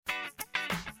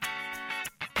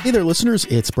Hey there, listeners.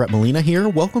 It's Brett Molina here.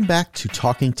 Welcome back to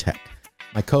Talking Tech.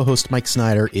 My co-host Mike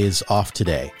Snyder is off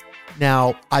today.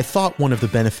 Now, I thought one of the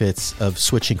benefits of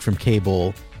switching from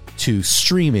cable to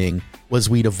streaming was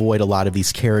we'd avoid a lot of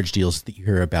these carriage deals that you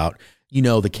hear about. You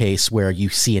know, the case where you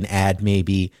see an ad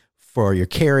maybe for your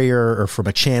carrier or from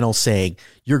a channel saying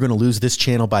you're going to lose this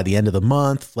channel by the end of the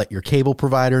month. Let your cable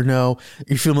provider know.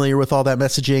 You're familiar with all that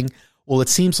messaging? Well, it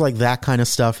seems like that kind of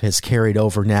stuff has carried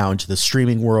over now into the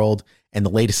streaming world. And the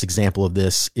latest example of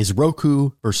this is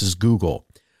Roku versus Google.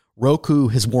 Roku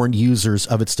has warned users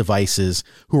of its devices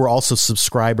who are also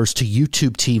subscribers to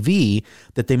YouTube TV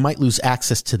that they might lose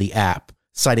access to the app,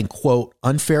 citing, quote,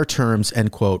 unfair terms,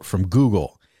 end quote, from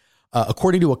Google.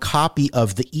 According to a copy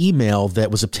of the email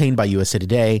that was obtained by USA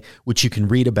Today, which you can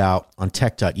read about on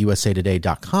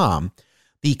tech.usatoday.com,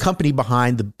 the company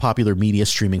behind the popular media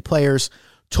streaming players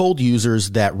told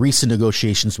users that recent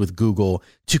negotiations with Google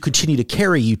to continue to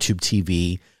carry YouTube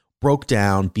TV broke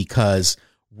down because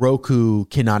Roku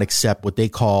cannot accept what they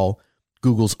call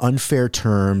Google's unfair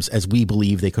terms, as we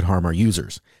believe they could harm our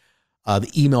users. The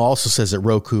email also says that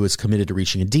Roku is committed to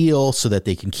reaching a deal so that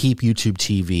they can keep YouTube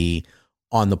TV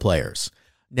on the players.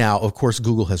 Now, of course,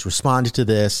 Google has responded to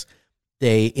this.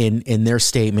 They, in their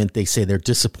statement, they say they're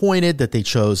disappointed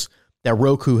that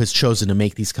Roku has chosen to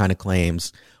make these kind of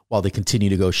claims while they continue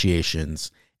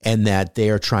negotiations, and that they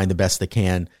are trying the best they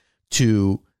can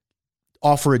to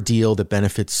offer a deal that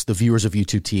benefits the viewers of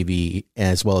YouTube TV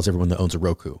as well as everyone that owns a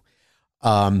Roku.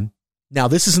 Now,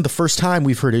 this isn't the first time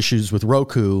we've heard issues with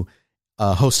Roku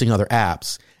hosting other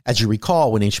apps. As you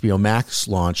recall, when HBO Max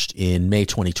launched in May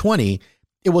 2020,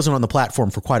 it wasn't on the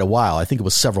platform for quite a while. I think it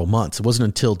was several months. It wasn't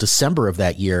until December of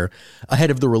that year,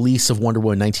 ahead of the release of Wonder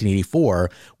Woman 1984,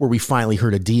 where we finally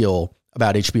heard a deal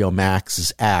about HBO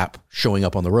Max's app showing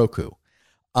up on the Roku.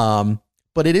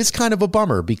 But it is kind of a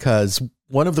bummer because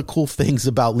one of the cool things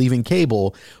about leaving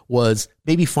cable was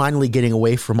maybe finally getting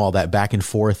away from all that back and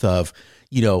forth of,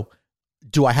 you know,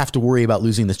 do I have to worry about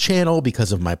losing this channel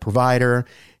because of my provider?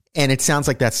 And it sounds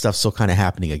like that stuff's still kind of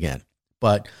happening again.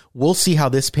 But we'll see how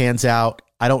this pans out.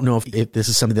 I don't know if this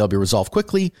is something that'll be resolved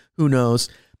quickly. Who knows?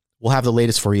 We'll have the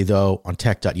latest for you, though, on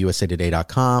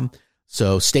tech.usatoday.com.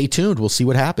 So stay tuned. We'll see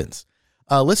what happens.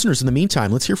 Listeners, in the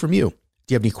meantime, let's hear from you. Do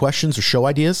you have any questions or show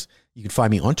ideas? You can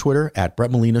find me on Twitter at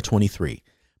BrettMolina23.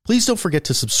 Please don't forget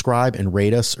to subscribe and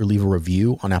rate us or leave a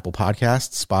review on Apple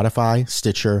Podcasts, Spotify,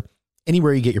 Stitcher,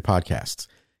 anywhere you get your podcasts.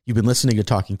 You've been listening to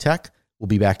Talking Tech. We'll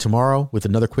be back tomorrow with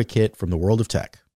another quick hit from the world of tech.